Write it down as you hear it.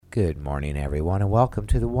Good morning, everyone, and welcome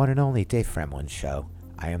to the one and only Dave Fremlin Show.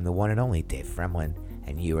 I am the one and only Dave Fremlin,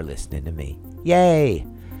 and you are listening to me. Yay!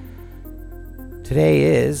 Today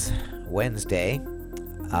is Wednesday,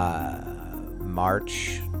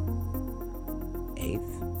 March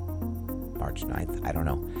 8th, March 9th, I don't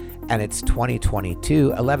know. And it's 2022,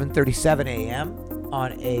 11:37 a.m.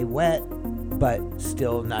 on a wet but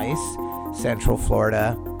still nice Central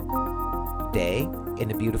Florida day in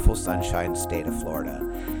the beautiful sunshine state of Florida.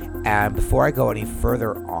 And before I go any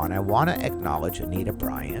further on, I want to acknowledge Anita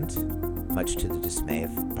Bryant, much to the dismay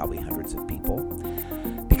of probably hundreds of people,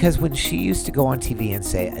 because when she used to go on TV and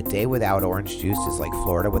say a day without orange juice is like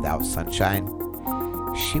Florida without sunshine,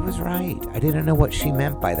 she was right. I didn't know what she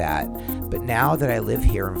meant by that. But now that I live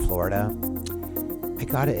here in Florida, I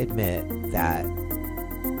got to admit that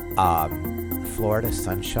Florida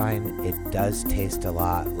sunshine, it does taste a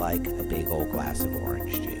lot like a big old glass of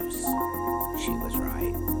orange juice. She was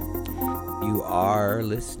right. You are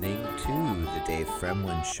listening to the Dave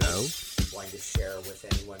Fremlin Show. Wanting to share with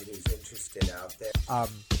anyone who's interested out there.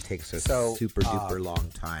 It takes a super duper long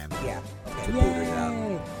time to boot it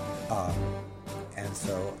up. And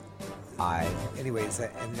so anyways,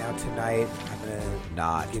 and now tonight I'm going to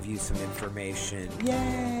not give you some information.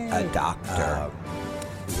 Yay! A doctor,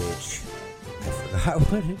 which I forgot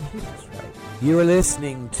what it is, right? You are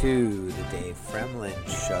listening to the Dave Fremlin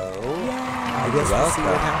Show. Yeah. I guess we'll see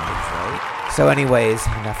what happens, right? So anyways,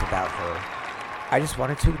 enough about her. I just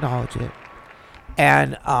wanted to acknowledge it.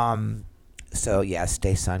 And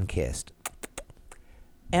stay sun-kissed.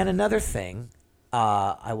 And another thing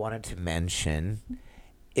I wanted to mention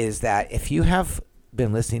is that if you have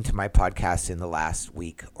been listening to my podcast in the last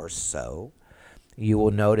week or so, you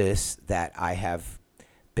will notice that I have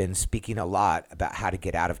been speaking a lot about how to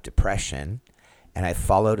get out of depression, and I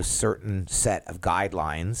followed a certain set of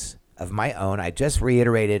guidelines of my own. I just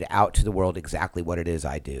reiterated out to the world exactly what it is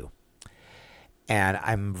I do. And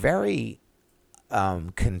I'm very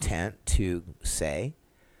content to say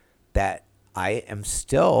that I am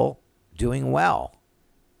still doing well.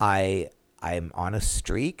 I'm on a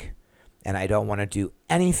streak, and I don't want to do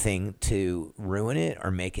anything to ruin it or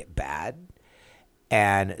make it bad.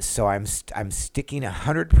 And so I'm sticking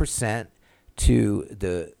 100% to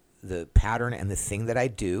the pattern and the thing that I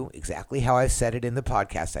do, exactly how I said it in the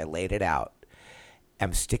podcast. I laid it out.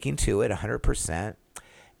 I'm sticking to it 100%.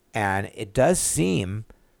 And it does seem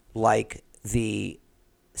like the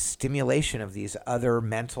stimulation of these other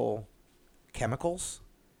mental chemicals,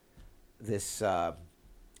 this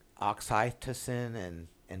oxytocin and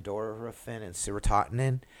endorphin and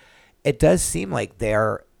serotonin, it does seem like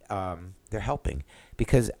they're helping.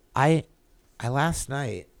 Because I last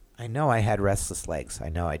night, I know I had restless legs. I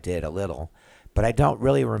know I did a little, but I don't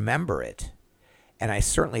really remember it. And I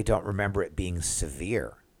certainly don't remember it being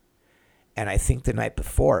severe. And I think the night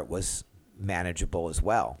before it was manageable as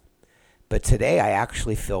well. But today I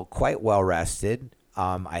actually feel quite well rested.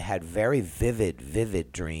 I had very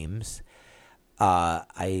vivid dreams.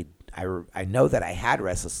 I know that I had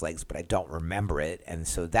restless legs, but I don't remember it. And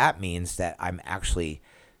so that means that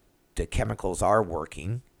the chemicals are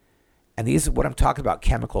working. And these, what I'm talking about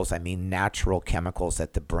chemicals, I mean natural chemicals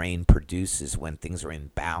that the brain produces when things are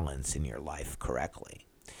in balance in your life correctly.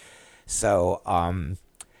 So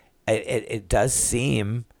it does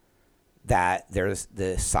seem that there's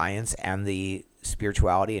the science and the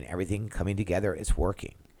spirituality and everything coming together is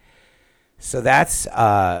working. So that's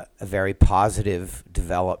a very positive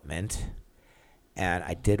development. And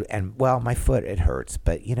my foot, it hurts.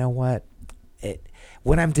 But you know what?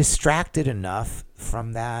 When I'm distracted enough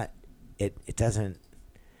from that, it doesn't,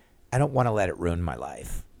 I don't want to let it ruin my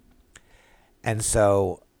life. And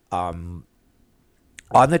so on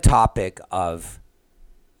the topic of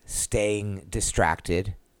staying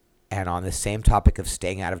distracted, and on the same topic of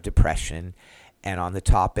staying out of depression, and on the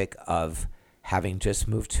topic of having just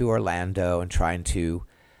moved to Orlando and trying to,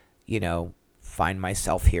 find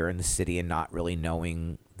myself here in the city and not really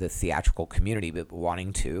knowing the theatrical community, but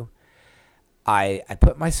wanting to, I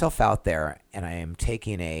put myself out there, and I am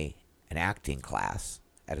taking an acting class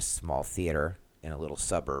at a small theater in a little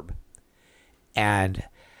suburb. And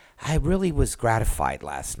I really was gratified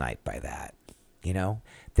last night by that.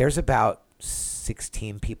 There's about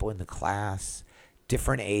 16 people in the class,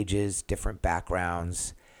 different ages, different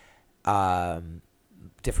backgrounds,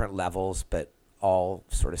 different levels, but all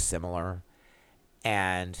sort of similar.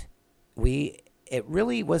 And it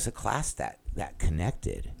really was a class that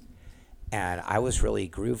connected. And I was really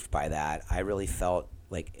grooved by that. I really felt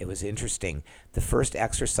like it was interesting. The first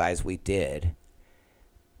exercise we did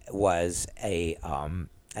was an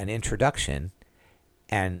introduction,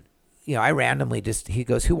 and I randomly he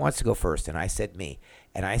goes, who wants to go first? And I said, me.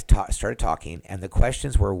 And I started talking, and the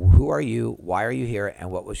questions were, who are you, why are you here,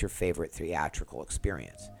 and what was your favorite theatrical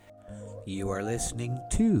experience? You are listening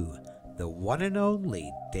to the one and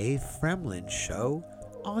only Dave Fremlin Show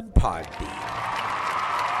on Podbean.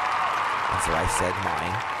 And so I said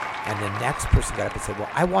mine, and the next person got up and said, well,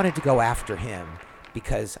 I wanted to go after him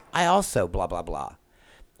because I also blah, blah, blah.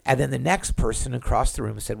 And then the next person across the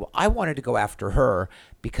room said, well, I wanted to go after her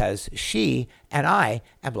because she and I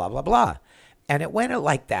and blah, blah, blah. And it went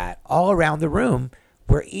like that all around the room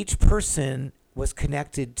where each person was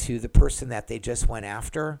connected to the person that they just went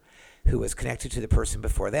after, who was connected to the person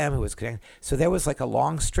before them, who was connected. So there was like a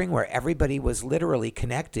long string where everybody was literally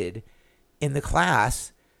connected in the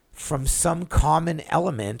class from some common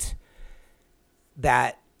element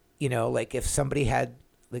that, like if somebody had,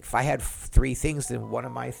 like if I had 3 things, then one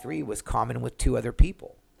of my 3 was common with 2 other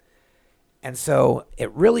people. And so it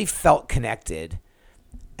really felt connected.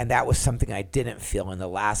 And that was something I didn't feel in the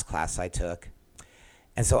last class I took.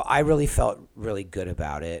 And so I really felt really good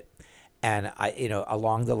about it. And I,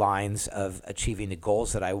 along the lines of achieving the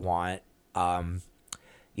goals that I want, a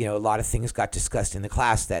lot of things got discussed in the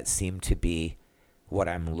class that seemed to be what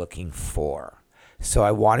I'm looking for. So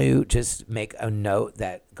I want to just make a note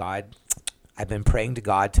that I've been praying to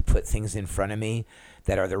God to put things in front of me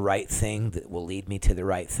that are the right thing, that will lead me to the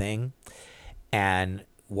right thing. And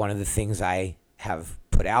one of the things I have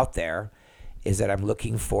put out there is that I'm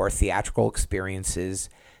looking for theatrical experiences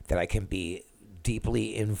that I can be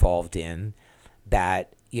deeply involved in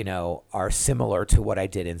that, are similar to what I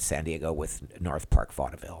did in San Diego with North Park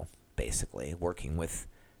Vaudeville, basically working with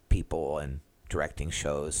people and directing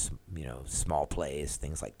shows, small plays,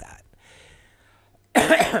 things like that.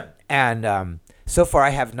 And so far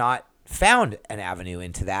I have not found an avenue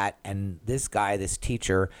into that. And this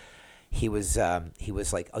teacher, he was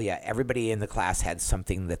like, oh yeah, everybody in the class had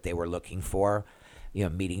something that they were looking for,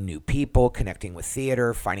 meeting new people, connecting with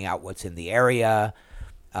theater, finding out what's in the area,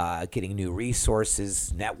 getting new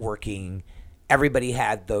resources, networking. Everybody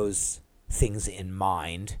had those things in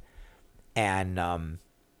mind. And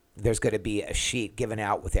there's going to be a sheet given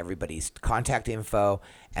out with everybody's contact info.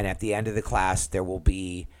 And at the end of the class, there will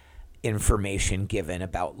be information given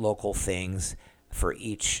about local things for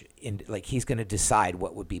each. He's going to decide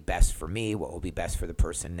what would be best for me, what will be best for the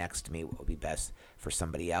person next to me, what will be best for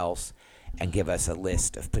somebody else, and give us a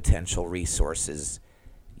list of potential resources,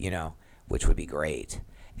 which would be great.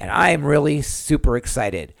 And I am really super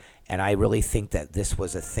excited. And I really think that this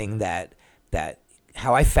was a thing that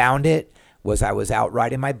how I found it was I was out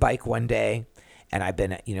riding my bike one day, and I've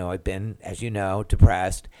been, as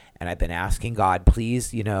depressed, and I've been asking God,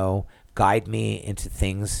 please, guide me into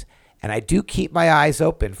things. And I do keep my eyes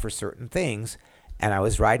open for certain things. And I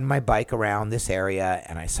was riding my bike around this area,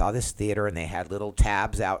 and I saw this theater, and they had little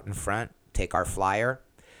tabs out in front, take our flyer.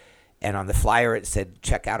 And on the flyer, it said,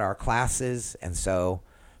 check out our classes. And so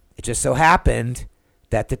it just so happened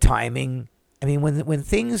that the timing, when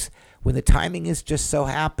the timing is just so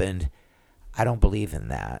happened, I don't believe in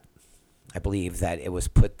that. I believe that it was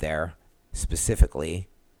put there specifically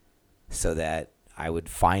so that I would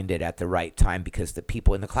find it at the right time because the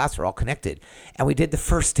people in the class are all connected. And we did the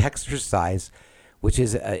first exercise, which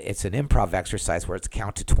is it's an improv exercise where it's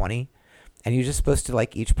count to 20. And you're just supposed to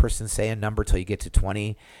each person say a number till you get to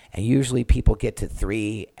 20. And usually people get to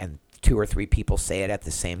 3 and 2 or 3 people say it at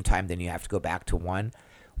the same time. Then you have to go back to 1.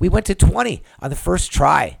 We went to 20 on the first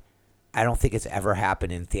try. I don't think it's ever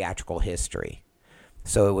happened in theatrical history.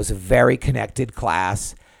 So it was a very connected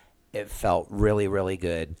class. It felt really, really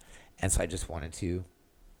good. And so I just wanted to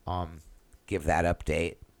give that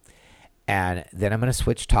update. And then I'm going to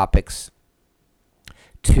switch topics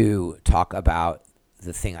to talk about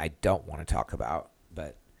the thing I don't want to talk about.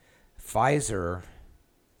 But Pfizer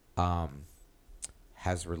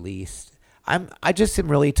has released... I just am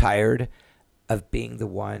really tired of being the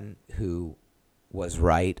one who was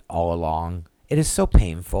right all along. It is so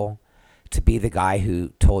painful to be the guy who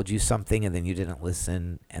told you something and then you didn't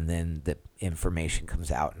listen, and then the information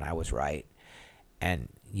comes out and I was right. And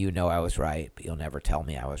I was right, but you'll never tell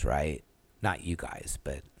me I was right. Not you guys,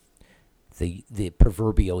 but the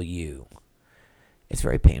proverbial you. It's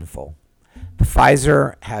very painful. But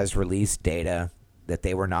Pfizer has released data that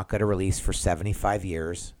they were not going to release for 75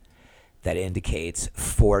 years that indicates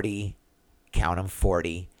 40, count them,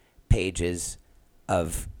 40 pages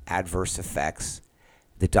of adverse effects.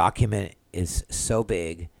 The document is so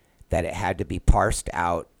big that it had to be parsed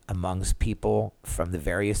out amongst people from the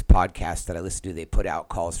various podcasts that I listen to. They put out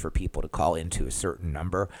calls for people to call into a certain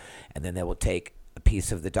number, and then they will take a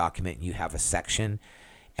piece of the document and you have a section,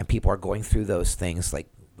 and people are going through those things like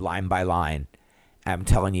line by line. I'm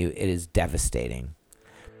telling you, it is devastating.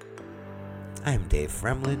 I'm Dave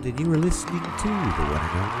Fremland, and you are listening to the one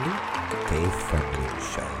and only Dave Fremland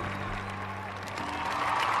Show.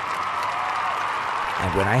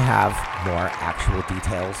 And when I have more actual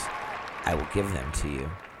details, I will give them to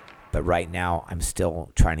you. But right now, I'm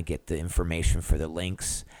still trying to get the information for the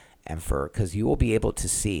links and because you will be able to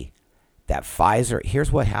see that Pfizer,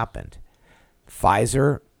 here's what happened.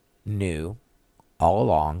 Pfizer knew all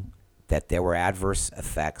along that there were adverse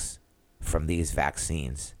effects from these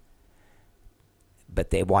vaccines,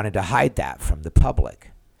 but they wanted to hide that from the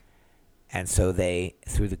public. And so they,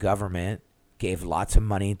 through the government, gave lots of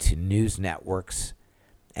money to news networks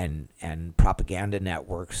and propaganda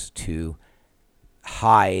networks to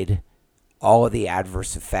hide all of the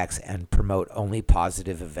adverse effects and promote only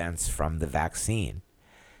positive events from the vaccine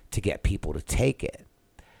to get people to take it.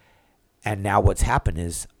 And now what's happened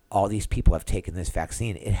is all these people have taken this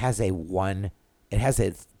vaccine. It has a 3%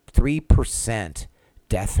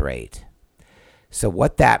 death rate. So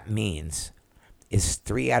what that means is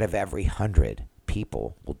 3 out of every 100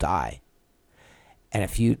 people will die. And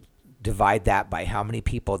if you divide that by how many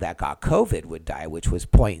people that got COVID would die, which was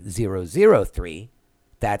 0.003,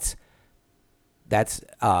 that's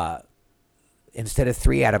instead of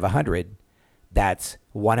 3 out of 100, that's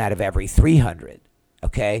 1 out of every 300.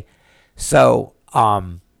 Okay, so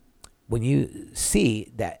when you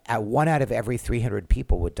see that at 1 out of every 300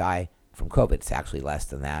 people would die from COVID, it's actually less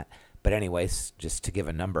than that. But anyways, just to give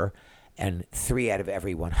a number, and 3 out of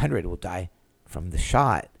every 100 will die from the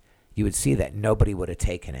shot, you would see that nobody would have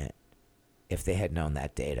taken it if they had known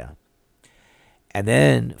that data. And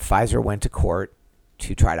then Pfizer went to court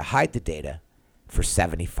to try to hide the data for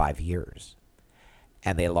 75 years.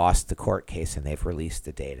 And they lost the court case, and they've released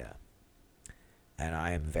the data. And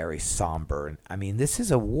I am very somber. I mean, this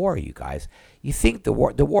is a war, you guys. You think the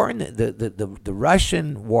war in the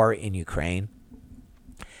Russian war in Ukraine,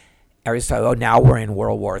 everybody's talking, oh, now we're in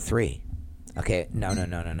World War III. Okay,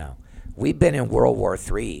 no. We've been in World War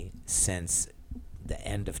III since the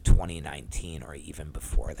end of 2019 or even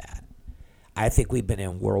before that. I think we've been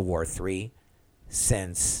in World War III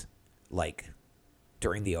since,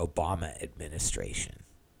 during the Obama administration.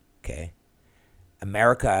 Okay?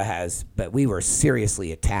 America has, but we were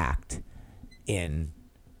seriously attacked in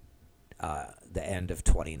the end of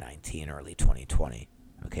 2019, early 2020.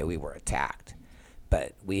 Okay, we were attacked.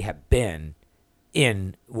 But we have been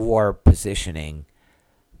in war positioning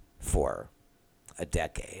for a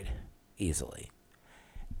decade, easily.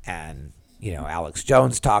 And, Alex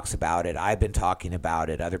Jones talks about it. I've been talking about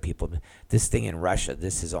it. Other people. This thing in Russia,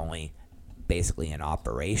 this is only basically an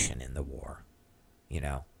operation in the war.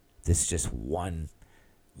 This is just one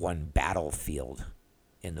battlefield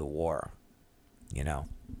in the war.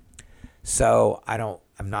 So I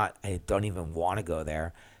don't even want to go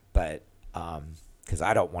there, but because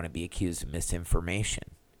I don't want to be accused of misinformation.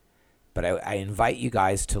 But I invite you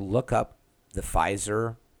guys to look up the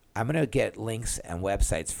Pfizer. I'm going to get links and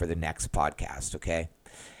websites for the next podcast, okay?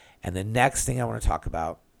 And the next thing I want to talk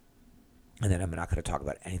about, and then I'm not going to talk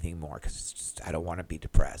about anything more because I don't want to be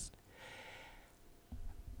depressed.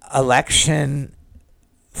 Election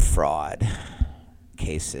fraud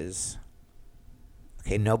cases.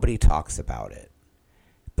 Okay, nobody talks about it.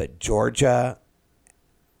 But Georgia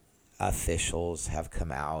officials have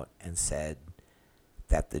come out and said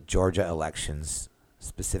that the Georgia elections,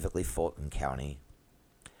 specifically Fulton County,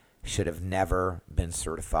 should have never been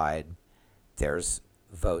certified. There's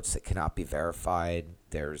votes that cannot be verified.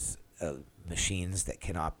 There's machines that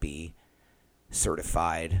cannot be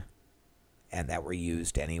certified and that were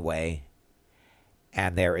used anyway.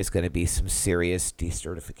 And there is going to be some serious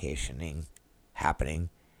decertificationing happening.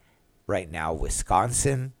 Right now,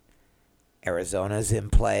 Wisconsin, Arizona's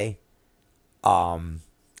in play.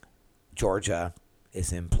 Georgia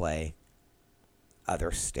is in play.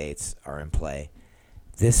 Other states are in play.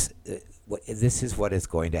 This is what is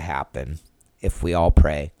going to happen if we all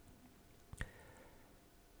pray.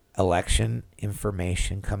 Election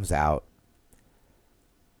information comes out.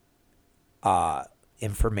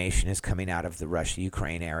 Information is coming out of the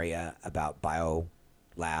Russia-Ukraine area about bio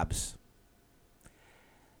labs.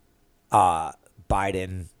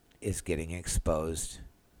 Biden is getting exposed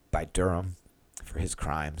by Durham for his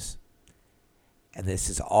crimes. And this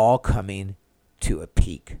is all coming to a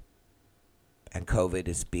peak. And COVID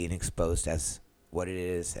is being exposed as what it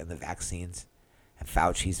is, and the vaccines. And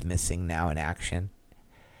Fauci's missing now in action.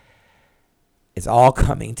 It's all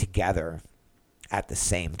coming together at the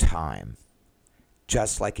same time.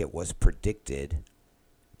 Just like it was predicted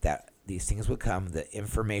that these things would come, the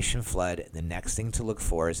information flood. The next thing to look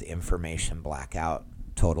for is information blackout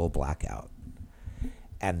total blackout.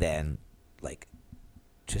 And then, like,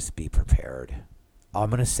 just be prepared. All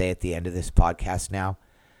I'm going to say at the end of this podcast now,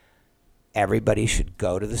 everybody should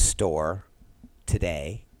go to the store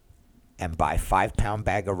today and buy a 5-pound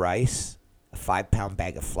bag of rice, a 5-pound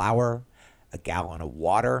bag of flour, a gallon of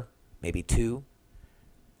water, maybe 2.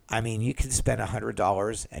 I mean, you can spend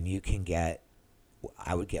 $100 and you can get,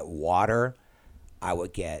 I would get water, I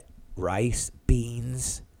would get rice,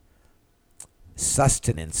 beans,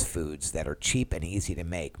 sustenance foods that are cheap and easy to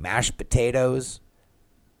make. Mashed potatoes,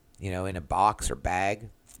 in a box or bag.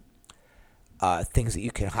 Things that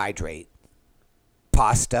you can hydrate.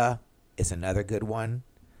 Pasta is another good one.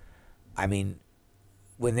 I mean,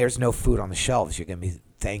 when there's no food on the shelves, you're going to be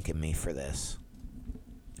thanking me for this.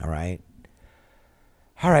 All right?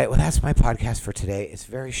 All right, well, that's my podcast for today. It's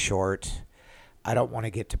very short. I don't want to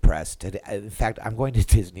get depressed. In fact, I'm going to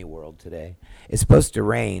Disney World today. It's supposed to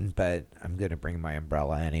rain, but I'm going to bring my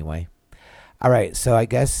umbrella anyway. All right, so I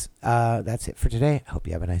guess that's it for today. I hope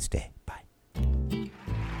you have a nice day. Bye.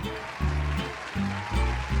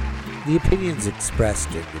 The opinions expressed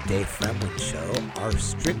in the Dave Fremlin Show are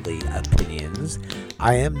strictly opinions.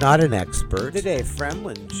 I am not an expert. The Dave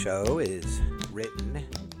Fremlin Show is written,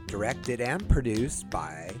 directed, and produced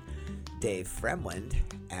by Dave Fremlin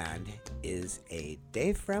and is a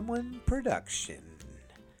Dave Fremlin production.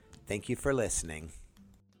 Thank you for listening.